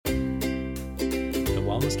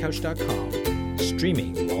wellnesscouch.com,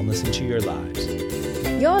 streaming wellness into your lives.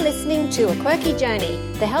 You're listening to A Quirky Journey,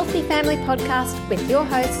 the Healthy Family Podcast with your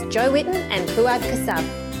hosts Joe Whitton and Fuad Kassab.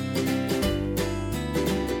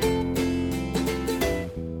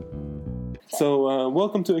 So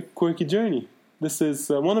welcome to A Quirky Journey. This is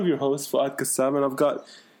one of your hosts, Fuad Kassab, and I've got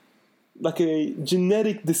like a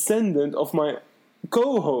genetic descendant of my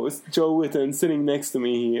co-host, Joe Whitton, sitting next to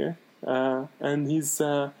me here. And he's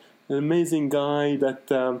an amazing guy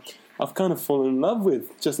that I've kind of fallen in love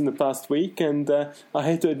with just in the past week, and I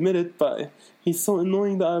hate to admit it, but he's so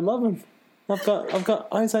annoying that I love him. I've got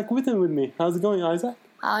Isaac Whitton with me. How's it going, Isaac?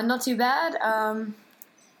 Not too bad.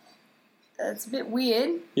 It's a bit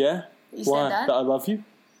weird. Yeah? You Why? said that? That I love you?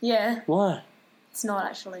 Yeah. Why? It's not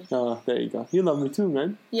actually. Oh, there you go. You love me too,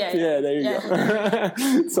 man. Yeah. There you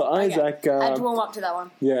go. So Isaac... I had to warm up to that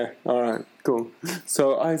one. Yeah, all right, cool.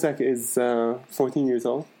 So Isaac is 14 years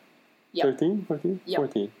old. Yep. 13? 14? Yep.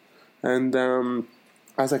 14. And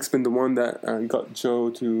Isaac's been the one that got Joe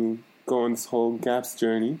to go on this whole GAPS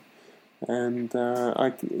journey. And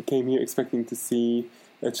I came here expecting to see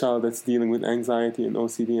a child that's dealing with anxiety and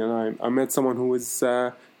OCD. And I met someone who was,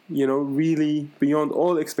 really beyond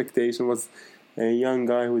all expectation, was a young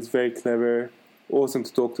guy who was very clever, awesome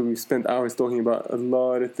to talk to. We spent hours talking about a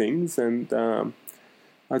lot of things. And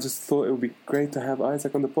I just thought it would be great to have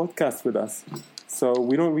Isaac on the podcast with us. So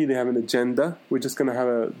we don't really have an agenda. We're just going to have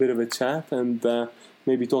a bit of a chat and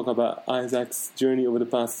maybe talk about Isaac's journey over the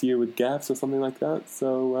past year with GAPS or something like that.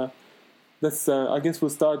 So let's. I guess we'll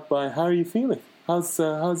start by, how are you feeling? How's it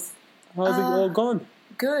all gone?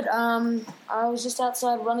 Good. I was just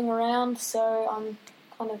outside running around, so I'm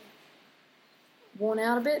kind of worn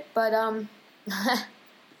out a bit. But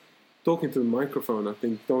talking to the microphone, I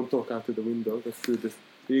think. Don't talk out to the window. Let's do this.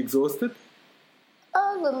 Are you exhausted?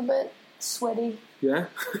 A little bit. Sweaty. Yeah?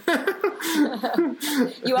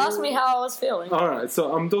 You asked me how I was feeling. Alright,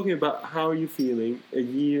 so I'm talking about how are you feeling a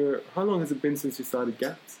year. How long has it been since you started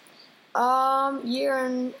GAPS? Year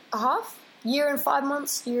and a half? Year and 5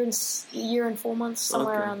 months? Year and 4 months?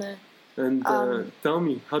 Somewhere around there. And tell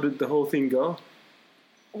me, how did the whole thing go?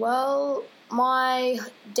 Well, my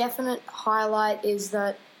definite highlight is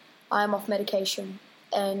that I'm off medication,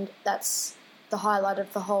 and that's the highlight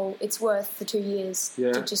of the whole. It's worth the 2 years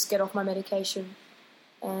to just get off my medication,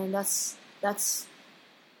 and that's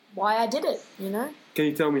why I did it. Can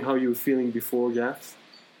you tell me how you were feeling before GAPS?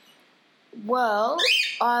 Well,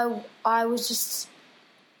 I was just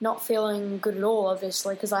not feeling good at all,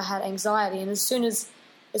 obviously, because I had anxiety, and as soon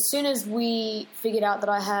as we figured out that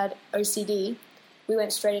I had OCD, we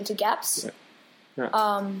went straight into GAPS.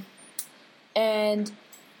 Yeah. And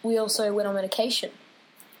we also went on medication,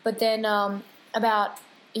 but then about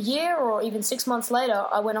a year or even 6 months later,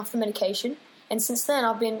 I went off the medication, and since then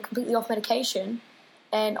I've been completely off medication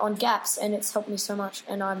and on GAPS, and it's helped me so much,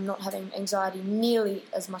 and I'm not having anxiety nearly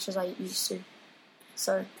as much as I used to.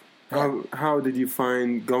 So, yeah. How did you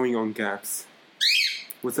find going on GAPS?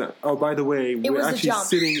 What's that? Oh, by the way, we're actually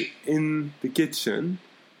sitting in the kitchen.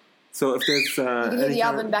 So if there's you can hear the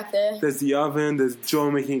oven back there. There's the oven. There's Joe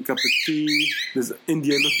making a cup of tea. There's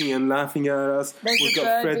India looking and laughing at us. We've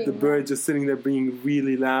got Fred the bird just sitting there being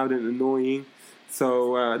really loud and annoying.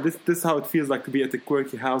 So this is how it feels like to be at the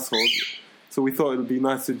Quirky household. So we thought it would be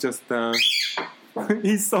nice to just...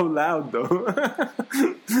 he's so loud though.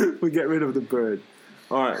 We get rid of the bird.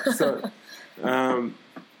 All right. So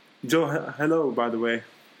Joe, hello, by the way.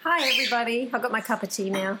 Hi, everybody. I've got my cup of tea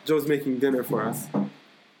now. Joe's making dinner for us.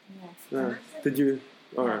 Did you?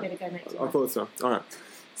 All right. I thought so. All right.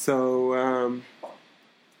 So,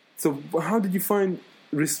 so how did you find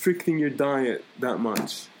restricting your diet that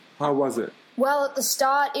much? How was it? Well, at the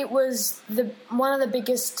start, it was one of the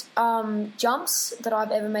biggest jumps that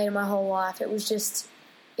I've ever made in my whole life. It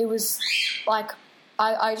was like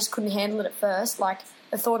I just couldn't handle it at first. Like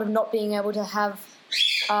the thought of not being able to have,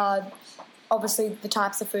 obviously, the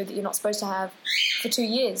types of food that you're not supposed to have for 2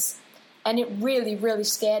 years. And it really, really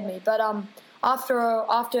scared me. But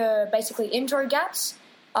after basically intro GAPS,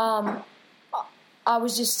 I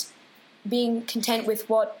was just being content with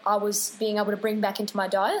what I was being able to bring back into my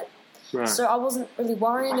diet. Right. So I wasn't really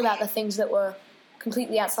worrying about the things that were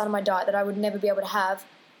completely outside of my diet that I would never be able to have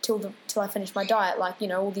till I finished my diet, like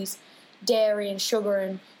all these dairy and sugar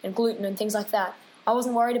and gluten and things like that. I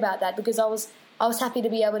wasn't worried about that because I was happy to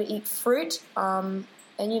be able to eat fruit.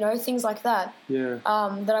 And things like that. Yeah.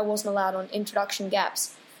 That I wasn't allowed on introduction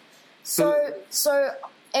GAPS. So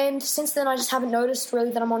and since then I just haven't noticed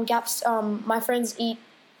really that I'm on GAPS. My friends eat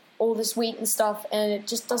all this wheat and stuff, and it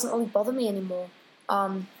just doesn't really bother me anymore.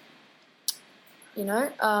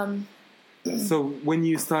 So when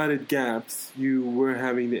you started GAPS, you were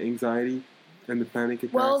having the anxiety and the panic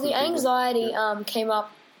attacks? Well, the and things like- anxiety came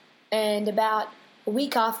up, and about a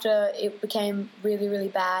week after it became really, really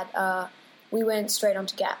bad, we went straight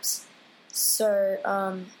onto GAPS. So...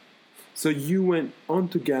 So you went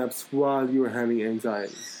onto GAPS while you were having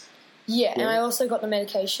anxiety? Yeah, and I also got the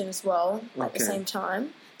medication as well at the Okay. same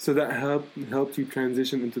time. So that helped you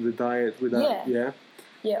transition into the diet without... Yeah.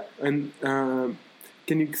 Yeah. And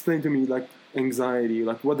can you explain to me, like, anxiety?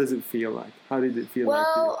 Like, what does it feel like? How did it feel like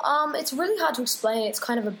to you? Well, it's really hard to explain. It's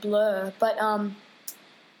kind of a blur, but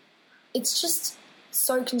it's just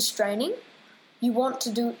so constraining. You want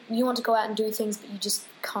to go out and do things, but you just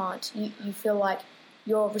can't. You feel like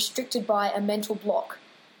you're restricted by a mental block,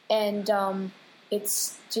 and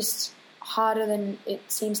it's just harder than it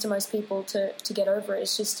seems to most people to get over it.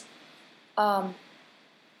 It's just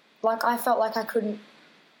like I felt like I couldn't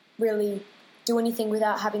really do anything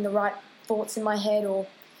without having the right thoughts in my head,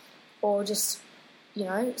 or just, you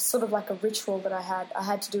know, sort of like a ritual that I had. I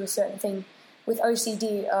had to do a certain thing. With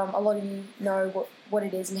OCD, a lot of you know what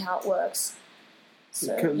it is and how it works.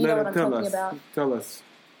 So you know what I'm talking about. Tell us.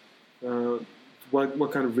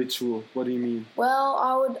 What kind of ritual? What do you mean?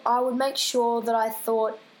 Well, I would make sure that I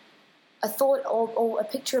thought or a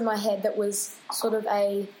picture in my head that was sort of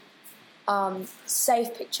a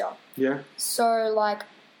safe picture. Yeah. So, like,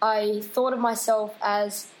 I thought of myself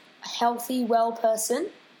as a healthy, well person.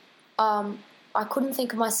 I couldn't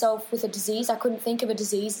think of myself with a disease. I couldn't think of a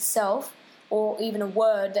disease itself, or even a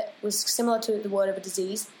word that was similar to the word of a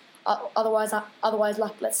disease. Otherwise,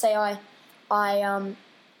 like, let's say I'm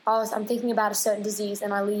thinking about a certain disease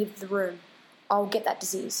and I leave the room, I'll get that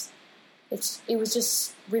disease. It was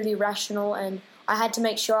just really irrational, and I had to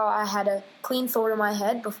make sure I had a clean thought in my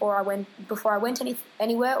head before I went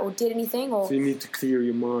anywhere or did anything. Or so you need to clear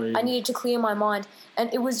your mind. I needed to clear my mind,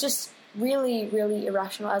 and it was just really, really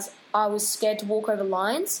irrational. As I was scared to walk over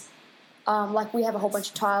lines. Like, we have a whole bunch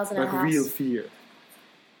of tiles in our house. Like real fear.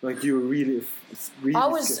 Like you were really scared. I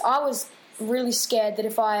was really scared that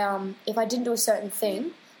if I didn't do a certain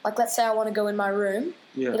thing, like let's say I want to go in my room,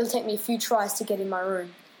 it'll take me a few tries to get in my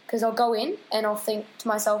room. Because I'll go in and I'll think to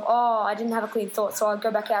myself, oh, I didn't have a clean thought, so I'll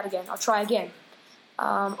go back out again. I'll try again.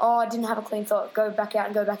 Oh, I didn't have a clean thought, go back out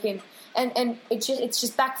and go back in. And it's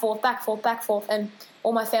just back, forth, and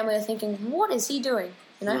all my family are thinking, what is he doing?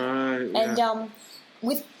 You know? Right, yeah. And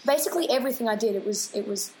with basically everything I did, it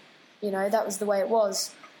was you know, that was the way it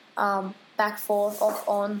was. Back, forth, off,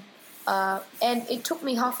 on. And it took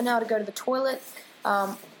me half an hour to go to the toilet.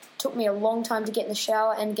 Took me a long time to get in the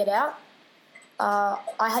shower and get out.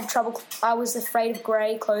 I had trouble. I was afraid of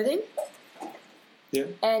grey clothing. Yeah.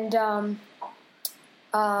 And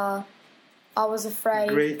I was afraid.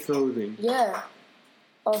 Grey clothing. Yeah.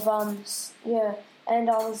 Of yeah. And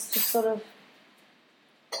I was just sort of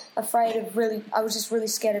afraid of I was just really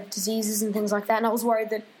scared of diseases and things like that. And I was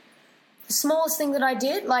worried that the smallest thing that I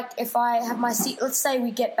did, like if I have my seat, let's say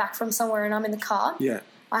we get back from somewhere and I'm in the car. Yeah.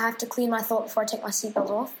 I have to clean my thought before I take my seatbelt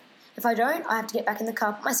off. If I don't, I have to get back in the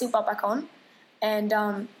car, put my seatbelt back on, and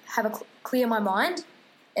have clear my mind,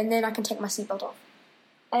 and then I can take my seatbelt off.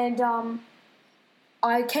 And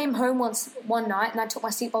I came home one night, and I took my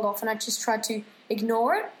seatbelt off, and I just tried to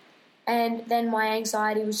ignore it, and then my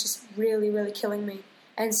anxiety was just really, really killing me.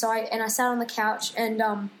 And so I sat on the couch, and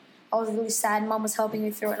I was really sad. Mum was helping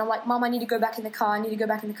me through it, and I'm like, Mum, I need to go back in the car.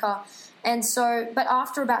 And so, but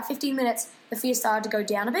after about 15 minutes, the fear started to go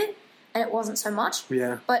down a bit, and it wasn't so much.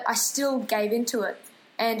 Yeah. But I still gave into it,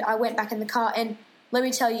 and I went back in the car, and let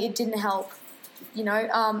me tell you, it didn't help. You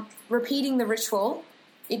know, repeating the ritual,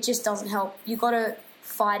 it just doesn't help. You got to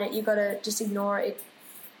fight it. You got to just ignore it.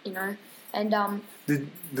 You know, and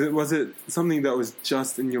was it something that was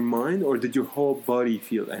just in your mind, or did your whole body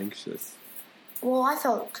feel anxious? Well, I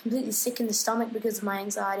felt completely sick in the stomach because of my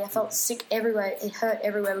anxiety. I felt sick everywhere. It hurt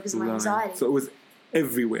everywhere because of my anxiety. So it was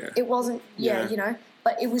everywhere. It wasn't, you know,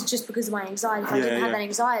 but it was just because of my anxiety. If I didn't have that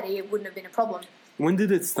anxiety, it wouldn't have been a problem. When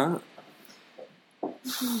did it start?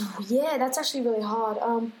 Yeah, that's actually really hard.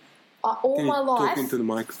 Can you talk into the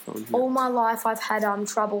microphone? All my life, I've had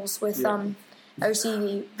troubles with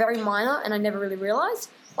OCD, very minor, and I never really realised.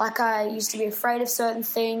 Like, I used to be afraid of certain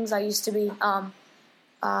things. I used to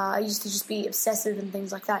just be obsessive and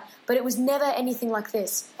things like that. But it was never anything like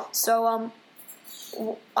this. So,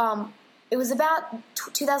 it was about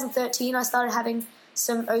 2013 I started having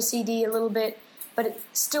some OCD a little bit, but it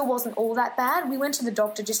still wasn't all that bad. We went to the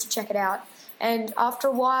doctor just to check it out, and after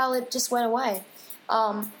a while it just went away.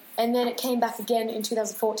 And then it came back again in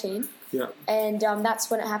 2014, and that's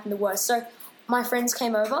when it happened the worst. So my friends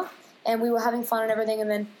came over, and we were having fun and everything, and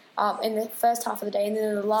then in the first half of the day, and then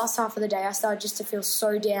in the last half of the day, I started just to feel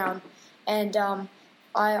so down. And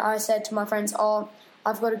I said to my friends, "Oh,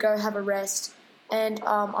 I've got to go have a rest." And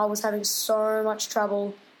I was having so much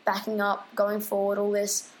trouble backing up, going forward, all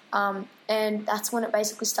this. And that's when it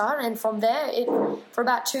basically started. And from there, for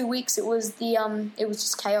about 2 weeks, it was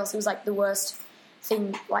just chaos. It was like the worst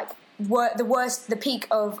thing, like the peak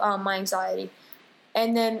of my anxiety.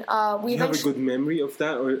 And then we. Do you have a good memory of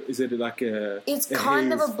that, or is it like a? It's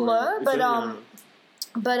kind of a blur,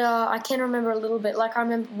 but I can remember a little bit. Like I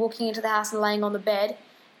remember walking into the house and laying on the bed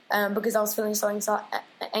because I was feeling so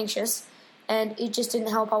anxious, and it just didn't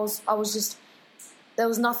help. I was just. There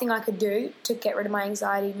was nothing I could do to get rid of my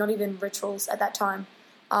anxiety, not even rituals at that time.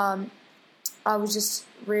 I was just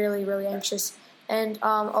really, really anxious. And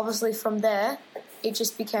obviously from there, it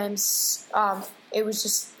just became, it was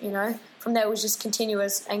just, from there it was just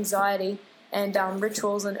continuous anxiety and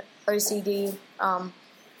rituals and OCD.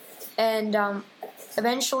 And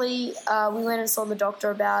eventually we went and saw the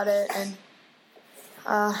doctor about it. And,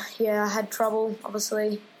 I had trouble,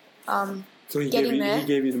 obviously, so he getting there. He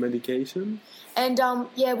gave you the medication? And,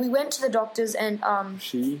 we went to the doctors and...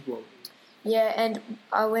 Well, yeah, and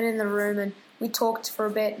I went in the room and we talked for a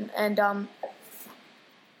bit and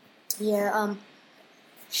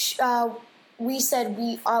we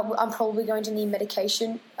said I'm probably going to need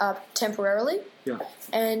medication temporarily. Yeah.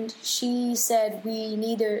 And she said you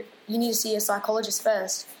need to see a psychologist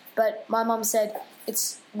first. But my mum said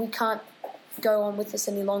we can't go on with this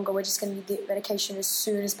any longer. We're just going to need the medication as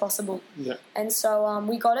soon as possible. Yeah. And so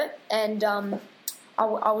we got it, and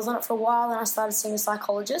I was on it for a while, and I started seeing a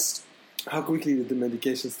psychologist. How quickly did the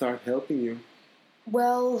medication start helping you?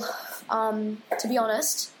 Well, to be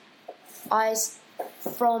honest,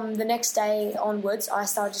 from the next day onwards, I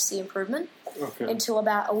started to see improvement. Okay. Until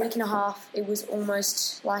about a week and a half, it was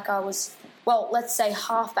almost like I was, well, let's say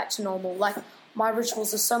half back to normal. Like, my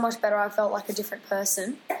rituals are so much better, I felt like a different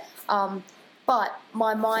person. But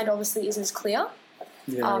my mind obviously isn't as clear.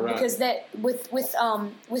 Yeah, right. Because that with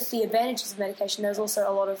the advantages of medication, there's also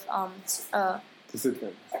a lot of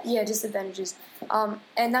disadvantages. Yeah, disadvantages.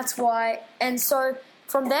 And that's why. And so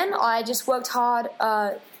from then, I just worked hard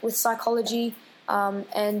with psychology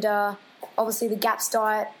and obviously the GAPS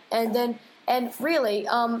diet, and really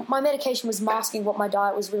my medication was masking what my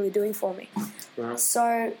diet was really doing for me. Right.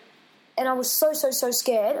 So, and I was so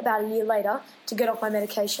scared about a year later to get off my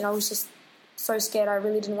medication. I was just so scared. I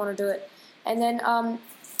really didn't want to do it. And then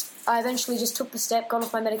I eventually just took the step, got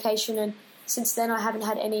off my medication, and since then I haven't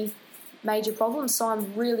had any major problems, so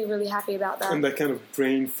I'm really, really happy about that. And that kind of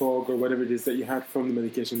brain fog or whatever it is that you had from the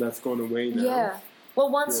medication, that's gone away now. Yeah.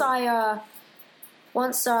 Well, once I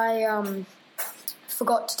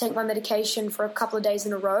forgot to take my medication for a couple of days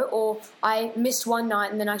in a row, or I missed one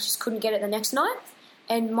night and then I just couldn't get it the next night,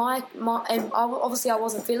 and obviously I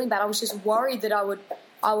wasn't feeling bad. I was just worried that I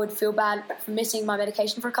would feel bad for missing my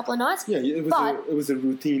medication for a couple of nights. Yeah, it was a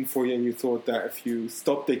routine for you, and you thought that if you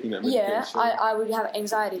stopped taking that medication... Yeah, I would have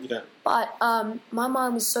anxiety. Yeah. But my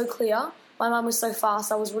mind was so clear, my mind was so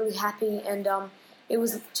fast, I was really happy, and it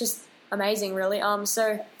was just amazing, really.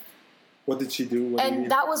 So... What did she do?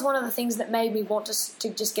 That was one of the things that made me want to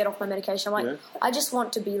just get off my medication. I'm like, I just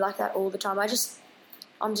want to be like that all the time. I'm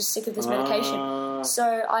just sick of this medication. So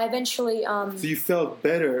I eventually... so you felt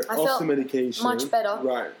better off the medication. Much better.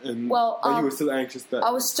 Right. And but you were still anxious.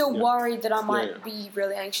 I was still worried that I might be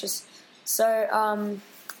really anxious. So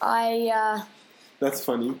That's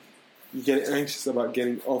funny. You get anxious about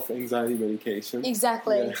getting off anxiety medication.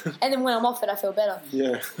 Exactly. Yeah. And then when I'm off it, I feel better.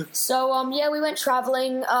 Yeah. So, we went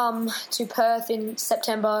travelling to Perth in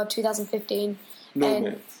September 2015.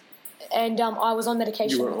 And I was on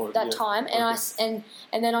medication that time, and okay.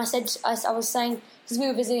 and then I was saying, because we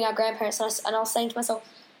were visiting our grandparents, and I was saying to myself,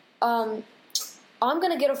 I'm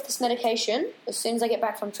going to get off this medication as soon as I get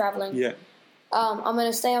back from travelling. Yeah. I'm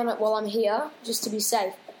going to stay on it while I'm here, just to be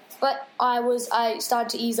safe. But I started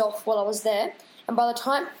to ease off while I was there, and by the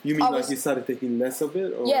time you you started taking less of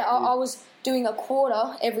it? Or I was doing a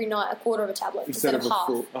quarter every night, a quarter of a tablet instead of half.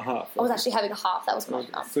 A half. I was actually having a half. That was my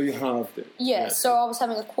So you halved it. Yeah, so I was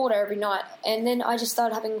having a quarter every night, and then I just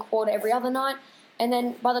started having a quarter every other night, and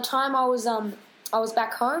then by the time I was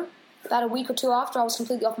back home, about a week or two after, I was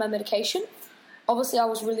completely off my medication. Obviously, I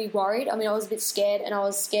was really worried. I mean, I was a bit scared, and I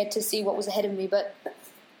was scared to see what was ahead of me. But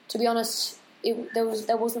to be honest,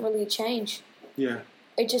 there wasn't really a change. Yeah.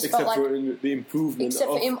 It just except felt like for the improvement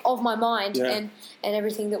of my mind and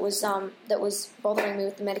everything that was bothering me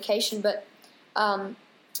with the medication. But I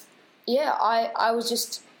was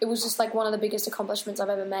just, it was just like one of the biggest accomplishments I've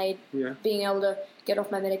ever made. Yeah. Being able to get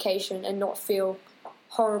off my medication and not feel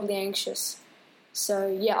horribly anxious. So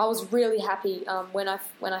yeah, I was really happy when I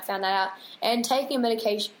found that out. And taking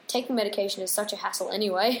medication is such a hassle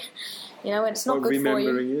anyway. You know, it's not good for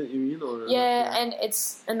you. Remembering it, you mean? Or, yeah, and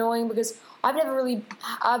it's annoying because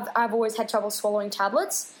I've always had trouble swallowing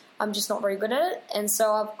tablets. I'm just not very good at it, and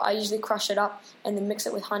so I usually crush it up and then mix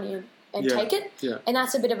it with honey and take it. Yeah. And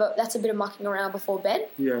that's a bit of mucking around before bed.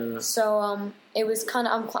 Yeah. So it was kind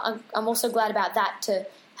of I'm also glad about that to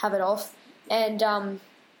have it off, and I'm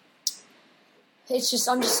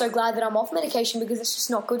just so glad that I'm off medication because it's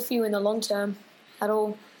just not good for you in the long term at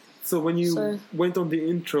all. So when you went on the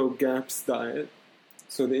intro GAPS diet,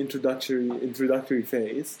 so the introductory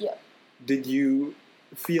phase, yeah, did you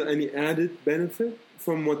feel any added benefit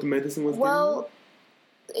from what the medicine was giving you? Well,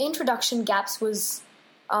 the introduction GAPS was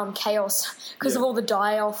chaos because of all the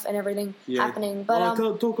die-off and everything happening. But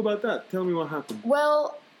talk about that. Tell me what happened.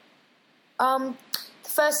 Well, the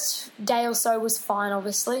first day or so was fine,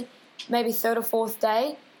 obviously. Maybe third or fourth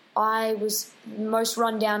day, I was the most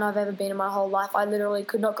run down I've ever been in my whole life. I literally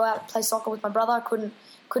could not go out and play soccer with my brother. I couldn't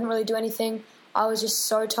really do anything. I was just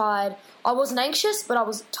so tired. I wasn't anxious, but I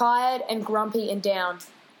was tired and grumpy and down.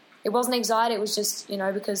 It wasn't anxiety. It was just,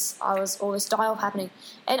 because I was all this die-off happening.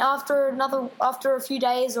 And after a few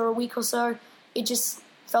days or a week or so, it just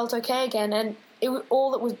felt okay again. And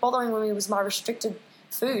all that was bothering me was my restricted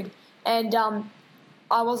food. And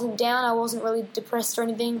I wasn't down. I wasn't really depressed or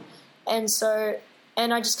anything. And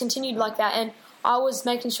I just continued like that. And I was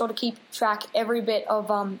making sure to keep track every bit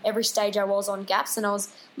of every stage I was on GAPS, and I was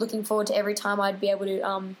looking forward to every time I'd be able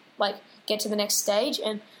to get to the next stage.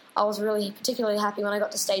 And I was really particularly happy when I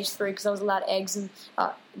got to stage 3 because I was allowed eggs and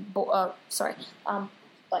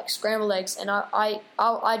scrambled eggs, and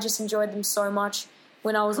I just enjoyed them so much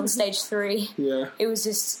when I was on stage 3. Yeah, it was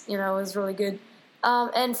just it was really good.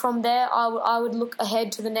 And from there, I would look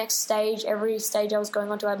ahead to the next stage. Every stage I was going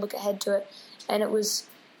on to, I'd look ahead to it, and it was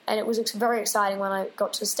very exciting when I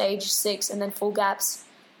got to stage 6 and then full GAPS.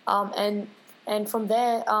 And from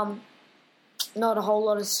there, not a whole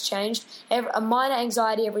lot has changed. A minor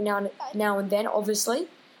anxiety every now and then, obviously,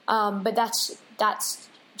 but that's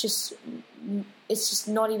just it's just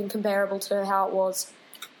not even comparable to how it was.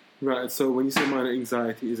 Right. So when you say minor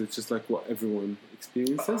anxiety, is it just like what everyone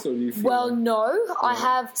experiences, or do you feel? Well, no, I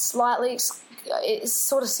have slightly. It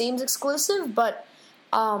sort of seems exclusive, but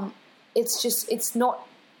it's not.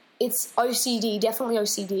 It's OCD, definitely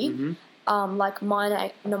OCD. Mm-hmm. Like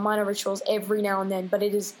minor rituals every now and then, but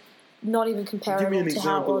it is not even comparable to how it was. Give me an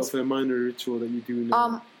example of a minor ritual that you do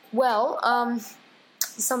now.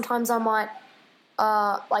 Sometimes I might,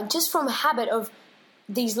 just from a habit of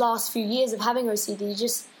these last few years of having OCD, you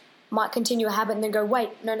just might continue a habit and then go, wait,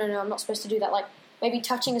 no, I'm not supposed to do that. Like maybe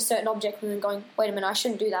touching a certain object and then going, wait a minute, I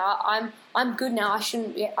shouldn't do that. I'm good now. I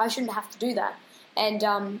shouldn't have to do that. And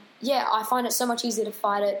I find it so much easier to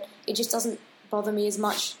fight it. It just doesn't bother me as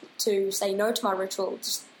much to say no to my ritual.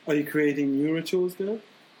 Are you creating new rituals now?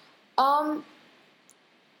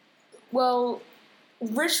 Well,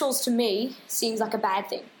 rituals to me seems like a bad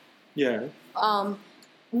thing. Yeah.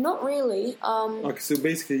 Not really. Okay, so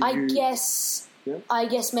basically I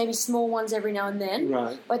guess maybe small ones every now and then.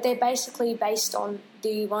 Right. But they're basically based on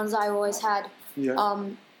the ones I always had. Yeah.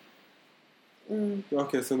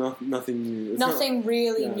 Okay, so nothing new. Nothing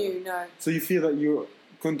really new, no. So you feel that you're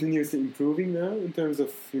continuously improving now in terms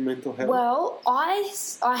of your mental health? Well, I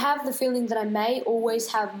have the feeling that I may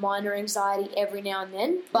always have minor anxiety every now and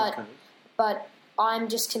then, but I'm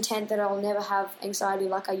just content that I'll never have anxiety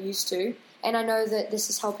like I used to, and I know that this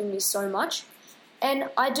is helping me so much. And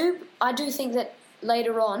I do think that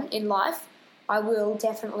later on in life I will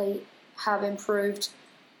definitely have improved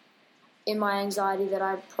in my anxiety, that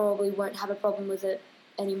I probably won't have a problem with it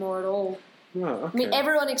anymore at all. Oh, okay. I mean,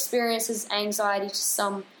 everyone experiences anxiety to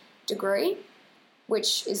some degree,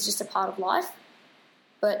 which is just a part of life.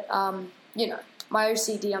 But, my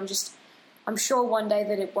OCD, I'm sure one day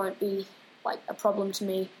that it won't be, a problem to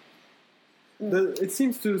me. It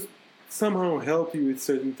seems to somehow help you with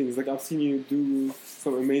certain things. Like, I've seen you do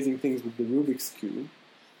some amazing things with the Rubik's Cube.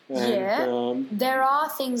 And, there are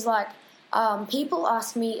things like, people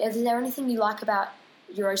ask me, is there anything you like about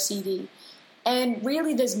your OCD? And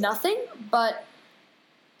really there's nothing, but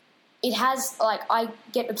it has, I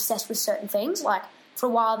get obsessed with certain things. Like, for a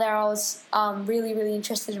while there I was really, really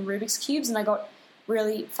interested in Rubik's Cubes, and I got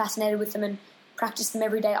really fascinated with them and practiced them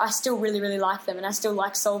every day. I still really, really like them, and I still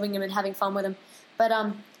like solving them and having fun with them. But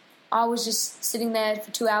I was just sitting there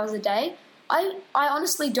for 2 hours a day. I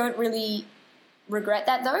honestly don't really regret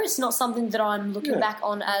that, though. It's not something that I'm looking back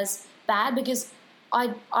on as bad, because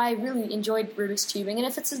I really enjoyed Rubik's cubing, and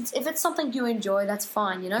if it's something you enjoy, that's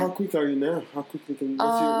fine, you know. How quick are you now? How quickly can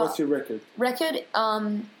what's your record? Record,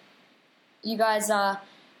 you guys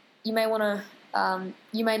you may want to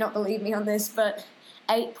you may not believe me on this, but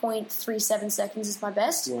 8.37 seconds is my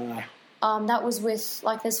best. Wow. That was with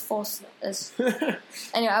there's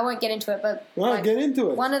anyway, I won't get into it, but get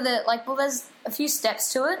into it. One of the there's a few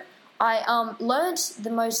steps to it. I learned the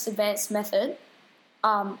most advanced method.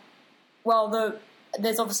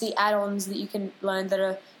 There's obviously add-ons that you can learn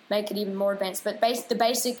that make it even more advanced, but the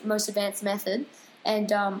basic, most advanced method, and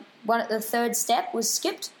the third step was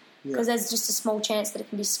skipped because there's just a small chance that it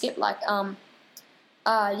can be skipped. That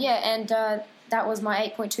was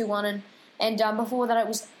my 8.21, and before that it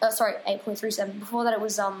was 8.37. Before that it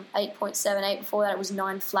was 8.78. Before that it was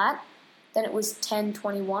 9 flat. Then it was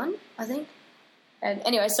 10.21, I think. And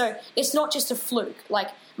anyway, so it's not just a fluke.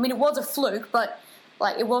 It was a fluke, but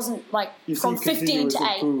it wasn't from 15 to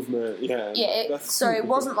 8. Improvement. Yeah. It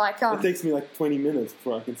wasn't it takes me 20 minutes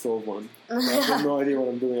before I can solve one. I have no idea what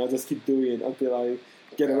I'm doing. I just keep doing it until I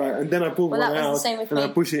get it right, and then I pull one out and I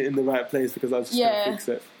push it in the right place because I was just going to fix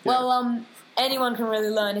it. Yeah. Well, anyone can really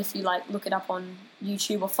learn if you look it up on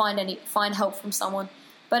YouTube or find help from someone.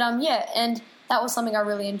 But and that was something I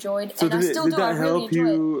really enjoyed, so and I still do. Did that help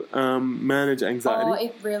you manage anxiety? Oh,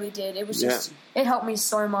 it really did. It was just it helped me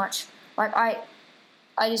so much. I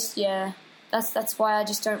just that's why I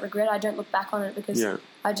just don't regret it. I don't look back on it because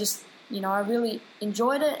I just I really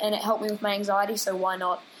enjoyed it and it helped me with my anxiety. So why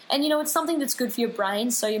not? And it's something that's good for your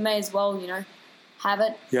brain, so you may as well have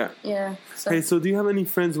it. Yeah. Yeah. So. Hey, so do you have any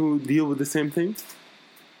friends who deal with the same thing?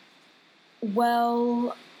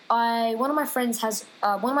 Well, one of my friends'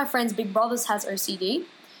 big brothers has OCD.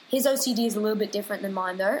 His OCD is a little bit different than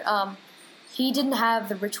mine, though. He didn't have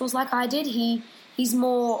the rituals like I did. He's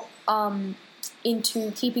more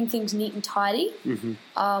into keeping things neat and tidy. Mm-hmm.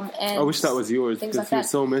 And I wish that was yours because you're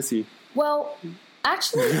so messy. Well,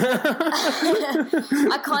 actually,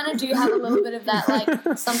 I kind of do have a little bit of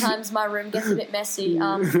that. Sometimes my room gets a bit messy.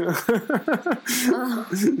 Oh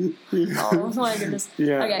my goodness.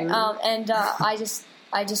 Yeah. Okay.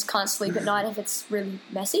 I just can't sleep at night if it's really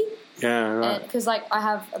messy. Yeah, right. Because I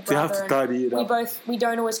have a brother, so you have to tidy it up. We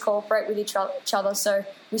don't always cooperate with each other, so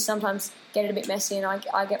we sometimes get it a bit messy, and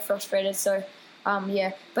I get frustrated. So,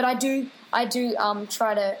 but I do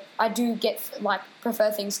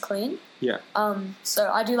prefer things clean. Yeah.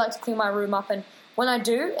 So I do like to clean my room up, and when I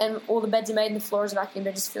do, and all the beds are made and the floor is vacuumed,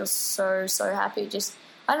 I just feel so happy. Just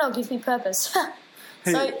I don't know, it gives me purpose.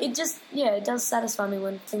 Hey. So it just it does satisfy me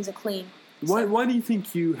when things are clean. Why do you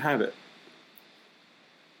think you have it?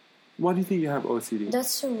 Why do you think you have OCD?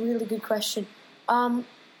 That's a really good question. Have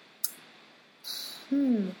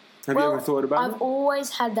you ever thought about it? I've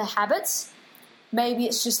always had the habits. Maybe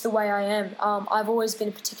it's just the way I am. I've always been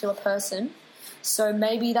a particular person. So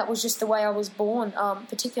maybe that was just the way I was born,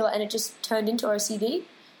 particular, and it just turned into OCD.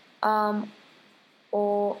 I've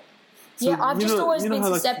just always been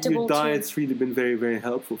susceptible to... Your diet's really been very, very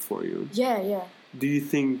helpful for you. Yeah. Do you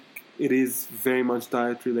think it is very much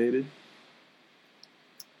diet related?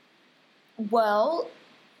 Well,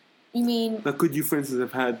 you mean... Could you, for instance,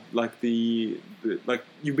 have had,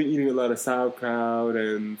 you've been eating a lot of sauerkraut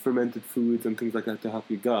and fermented foods and things like that to help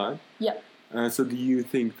your gut? Yep. So do you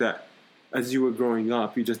think that as you were growing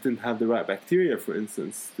up, you just didn't have the right bacteria, for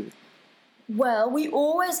instance? Well, we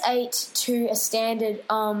always ate to a standard,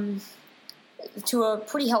 to a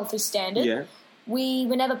pretty healthy standard. Yeah. We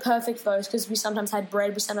were never perfect, though, because we sometimes had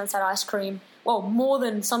bread, we sometimes had ice cream. Well, more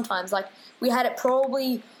than sometimes. We had it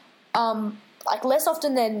probably... less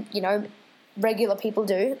often than, regular people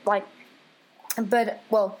do. Because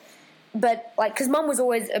Mum was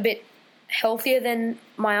always a bit healthier than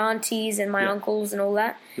my aunties and my uncles and all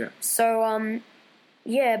that. Yeah. So, I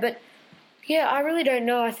really don't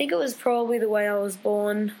know. I think it was probably the way I was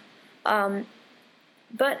born.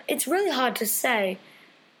 But it's really hard to say.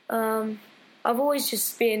 I've always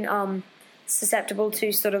just been susceptible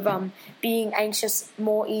to sort of being anxious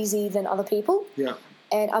more easy than other people. Yeah.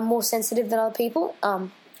 And I'm more sensitive than other people. Does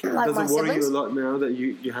it worry you a lot now that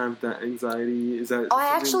you have that anxiety? Is that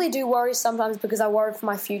I actually do worry sometimes because I worry for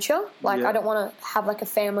my future. I don't want to have a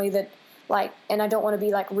family that and I don't want to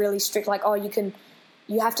be really strict.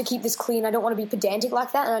 You have to keep this clean. I don't want to be pedantic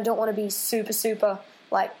like that, and I don't want to be super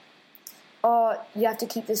you have to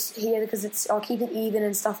keep this here because I'll keep it even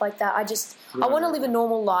and stuff like that. I want to live a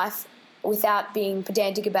normal life without being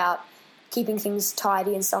pedantic about keeping things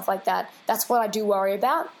tidy and stuff like that. That's what I do worry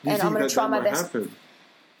about, and I'm going to try my best. Happen?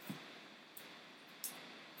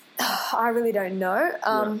 I really don't know.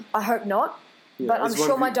 I hope not. Yeah, but I'm it's one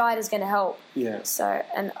sure of my the- diet is going to help. Yeah. So,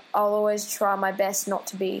 and I'll always try my best not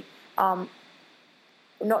to be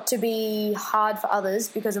hard for others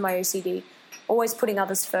because of my OCD. Always putting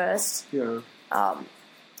others first Yeah.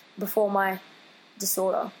 before my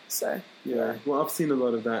disorder. So Yeah. Well, I've seen a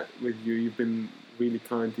lot of that with you. You've been really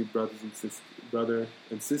kind to your brother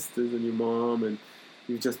and sisters and your mom, and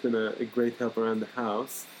you've just been a great help around the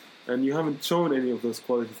house. And you haven't shown any of those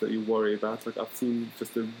qualities that you worry about. Like, I've seen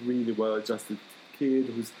just a really well-adjusted kid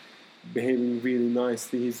who's behaving really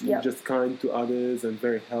nicely. He's just kind to others and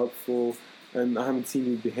very helpful. And I haven't seen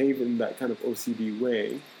you behave in that kind of OCD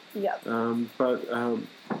way. yeah. But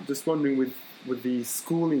just wondering, with the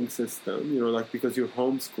schooling system, like, because you're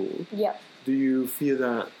homeschooled, Yeah. do you feel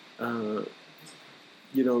that,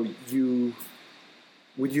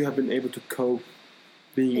 would you have been able to cope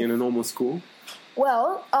being in a normal school?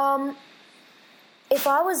 Well, if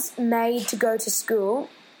I was made to go to school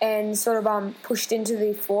and sort of pushed into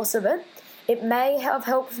the force of it, it may have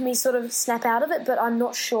helped me sort of snap out of it, but I'm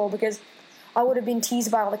not sure because I would have been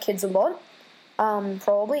teased by other kids a lot,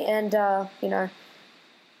 probably, and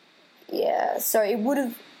yeah. So it would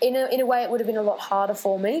have, in a way, it would have been a lot harder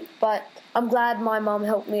for me. But I'm glad my mum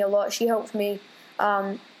helped me a lot. She helped me.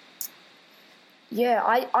 I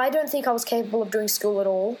don't think I was capable of doing school at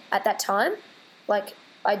all at that time. Like,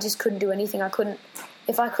 I just couldn't do anything.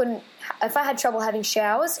 If I had trouble having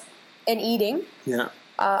showers and eating,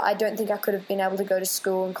 I don't think I could have been able to go to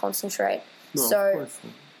school and concentrate. No, so, of course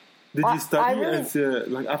not. Did you study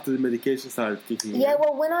really, after the medication started kicking in? Yeah,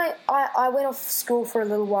 well, when I went off school for a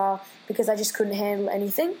little while because I just couldn't handle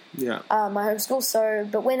anything. Yeah. My homeschool. So,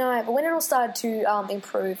 but when it all started to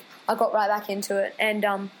improve, I got right back into it, and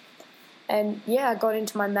I got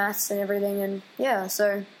into my maths and everything, and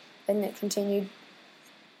and it continued.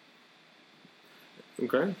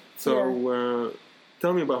 Okay. So,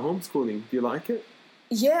 tell me about homeschooling. Do you like it?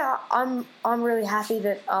 Yeah, I'm really happy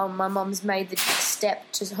that my mum's made the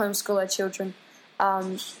step to homeschool her children,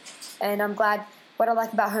 and I'm glad. What I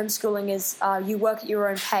like about homeschooling is you work at your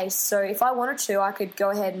own pace. So if I wanted to, I could go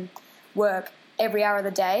ahead and work every hour of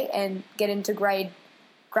the day and get into grade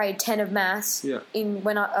 10 of maths in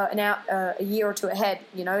when a year or two ahead.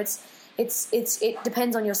 It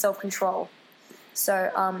depends on your self-control.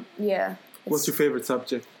 So What's your favorite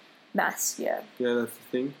subject? Maths. Yeah. Yeah, that's the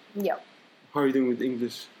thing. Yeah. How are you doing with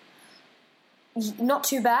English? Not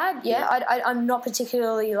too bad. Yeah. I'm not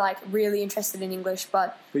particularly really interested in English,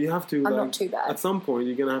 but you have to. I'm not too bad. At some point,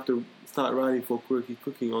 you're gonna have to start writing for Quirky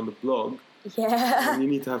Cooking on the blog. Yeah. And you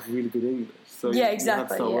need to have really good English. So you have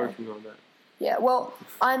to start working on that. Yeah. Well,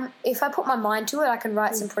 if I put my mind to it, I can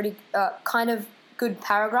write some pretty kind of good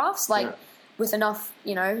paragraphs, with enough,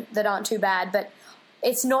 that aren't too bad. But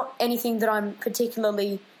it's not anything that I'm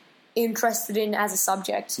particularly interested in as a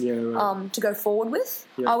subject to go forward with.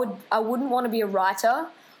 Yeah. I wouldn't want to be a writer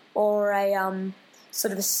or a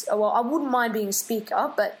I wouldn't mind being a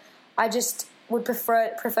speaker, but I just would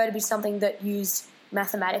prefer to be something that used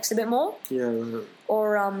mathematics a bit more. Yeah. Right.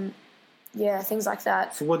 Or things like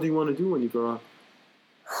that. So what do you want to do when you grow up?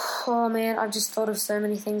 Oh man, I've just thought of so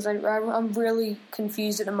many things. I'm really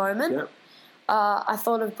confused at the moment. Yep. I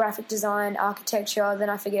thought of graphic design, architecture, then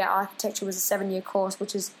I figured out architecture was a 7-year course,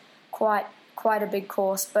 which is quite a big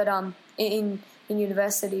course, but in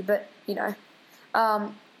university. But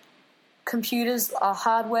computers,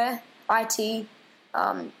 hardware, IT,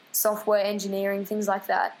 software engineering, things like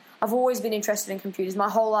that. I've always been interested in computers. My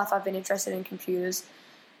whole life I've been interested in computers.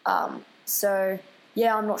 So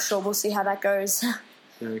I'm not sure. We'll see how that goes.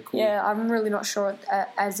 Very cool. Yeah, I'm really not sure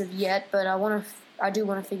as of yet, but I do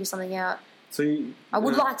want to figure something out. So I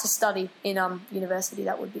would like to study in university.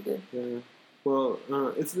 That would be good. Yeah. Well,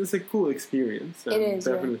 it's a cool experience. It is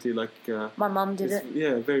definitely my mum did it.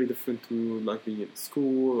 Yeah, very different to being in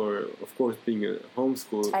school or of course being a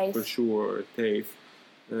homeschool TAFE. For sure, or TAFE.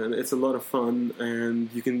 And it's a lot of fun,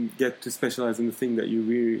 and you can get to specialize in the thing that you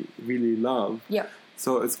really, really love. Yeah.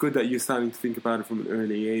 So it's good that you're starting to think about it from an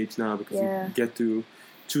early age now, because you get to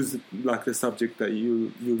choose the subject that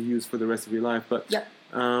you'll use for the rest of your life. But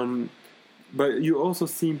but you also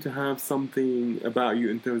seem to have something about you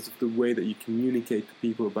in terms of the way that you communicate to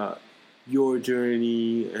people about your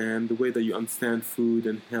journey and the way that you understand food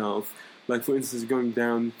and health. Like, for instance, going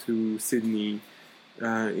down to Sydney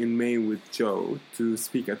in May with Joe to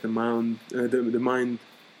speak at the Mind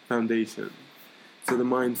Foundation, so the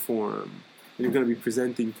Mind Forum. And you're going to be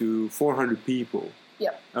presenting to 400 people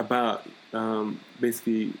about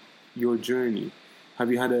basically your journey.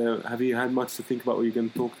 Have you had much to think about what you're going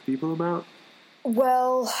to talk to people about?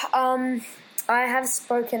 Well, I have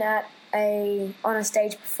spoken on a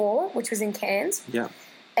stage before, which was in Cairns. Yeah.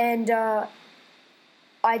 And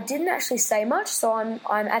I didn't actually say much, so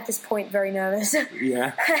I'm at this point very nervous.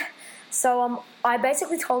 Yeah. So I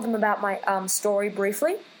basically told him about my story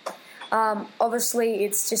briefly. Obviously,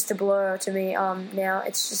 it's just a blur to me now.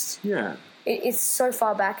 It's just it's so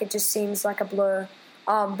far back. It just seems like a blur.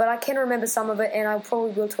 But I can remember some of it, and I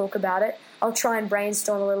probably will talk about it. I'll try and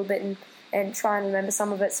brainstorm a little bit and try and remember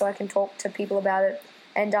some of it so I can talk to people about it.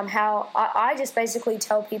 And how I just basically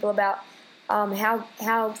tell people about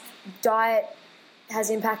how diet has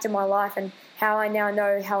impacted my life and how I now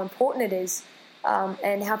know how important it is,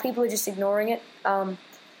 and how people are just ignoring it.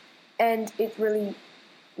 And it really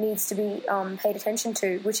needs to be paid attention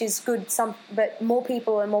to, which is good. But more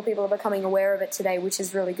people are becoming aware of it today, which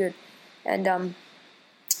is really good. And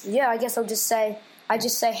I guess I just say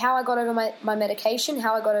how I got over my medication,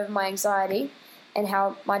 how I got over my anxiety, and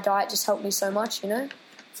how my diet just helped me so much,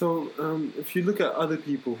 So if you look at other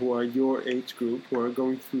people who are your age group, who are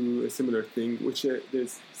going through a similar thing, which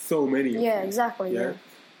there's so many of them, exactly, yeah.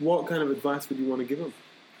 What kind of advice would you want to give them?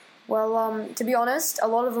 Well, to be honest, a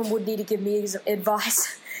lot of them would need to give me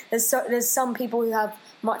advice. There's some people who have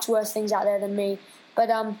much worse things out there than me. But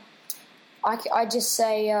I just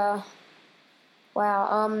say,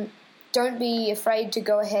 don't be afraid to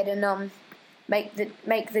go ahead and make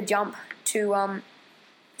the jump to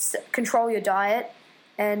control your diet.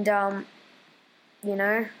 And my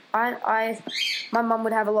mum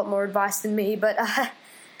would have a lot more advice than me. But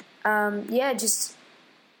just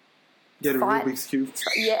get a Rubik's Cube.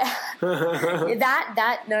 Yeah,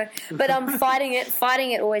 that no. But fighting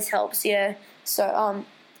it always helps. Yeah. So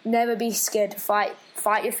never be scared to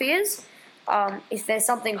fight your fears. If there's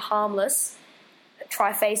something harmless,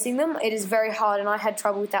 try facing them. It is very hard, and I had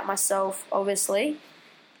trouble with that myself, obviously.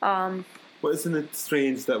 Well, isn't it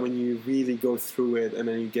strange that when you really go through it and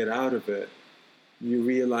then you get out of it, you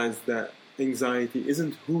realize that anxiety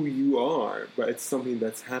isn't who you are, but it's something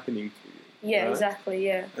that's happening to you. Yeah, right? Exactly,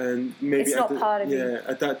 yeah. And maybe it's not part of you. Yeah,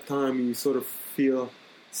 at that time you sort of feel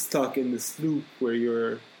stuck in this loop where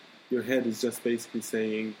your head is just basically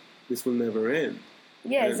saying, this will never end.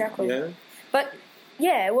 Yeah, exactly. Yeah? But,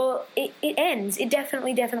 it ends. It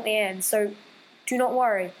definitely ends. So do not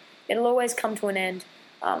worry. It'll always come to an end.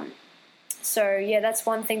 That's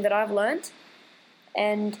one thing that I've learned.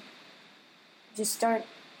 And just don't...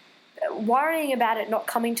 Worrying about it not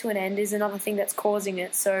coming to an end is another thing that's causing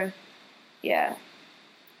it. So, yeah.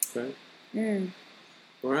 Right.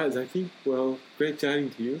 All right, Zaki. Well, great chatting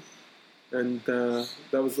to you. And that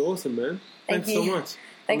was awesome, man. Thanks so much.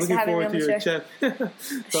 Thanks for having me on the show. Chat. That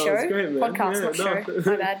show? was great, man. Podcast, not show.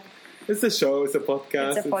 My bad. It's a show. It's a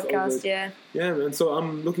podcast. It's a podcast, yeah. Yeah, man. So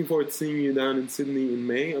I'm looking forward to seeing you down in Sydney in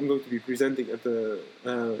May. I'm going to be presenting at the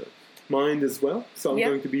Mind as well. So I'm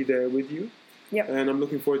going to be there with you. Yep. And I'm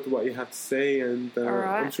looking forward to what you have to say. And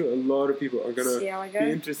I'm sure a lot of people are going to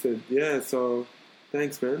be interested. Yeah, so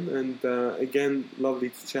thanks, man. And again,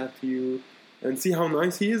 lovely to chat to you. And see how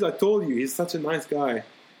nice he is. I told you, he's such a nice guy.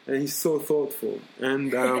 And he's so thoughtful.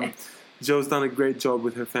 And Jo's done a great job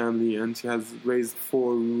with her family. And she has raised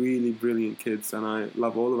 4 really brilliant kids. And I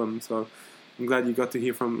love all of them. So I'm glad you got to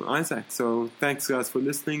hear from Isaac. So thanks, guys, for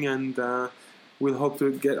listening. And we'll hope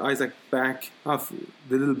to get Isaac back. The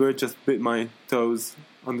little bird just bit my toes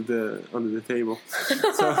under the table.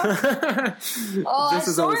 So I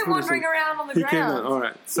saw him wandering around on the ground. He came out. All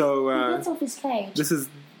right. So he gets off his cage. This is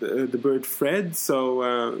the bird Fred.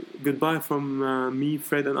 So goodbye from me,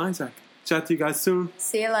 Fred, and Isaac. Chat to you guys soon.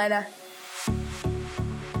 See you later.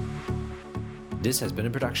 This has been a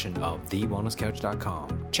production of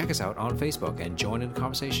TheWellnessCouch.com. Check us out on Facebook and join in the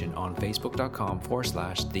conversation on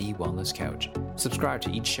Facebook.com/The Wellness Couch. Subscribe to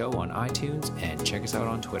each show on iTunes and check us out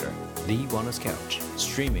on Twitter. The Wellness Couch,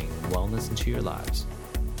 streaming wellness into your lives.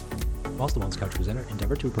 Whilst the Wellness Couch presenter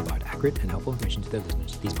endeavor to provide accurate and helpful information to their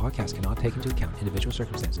listeners, these podcasts cannot take into account individual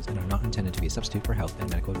circumstances and are not intended to be a substitute for health and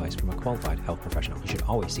medical advice from a qualified health professional. You should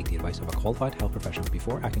always seek the advice of a qualified health professional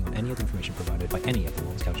before acting on any of the information provided by any of the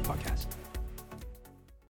Wellness Couch podcasts.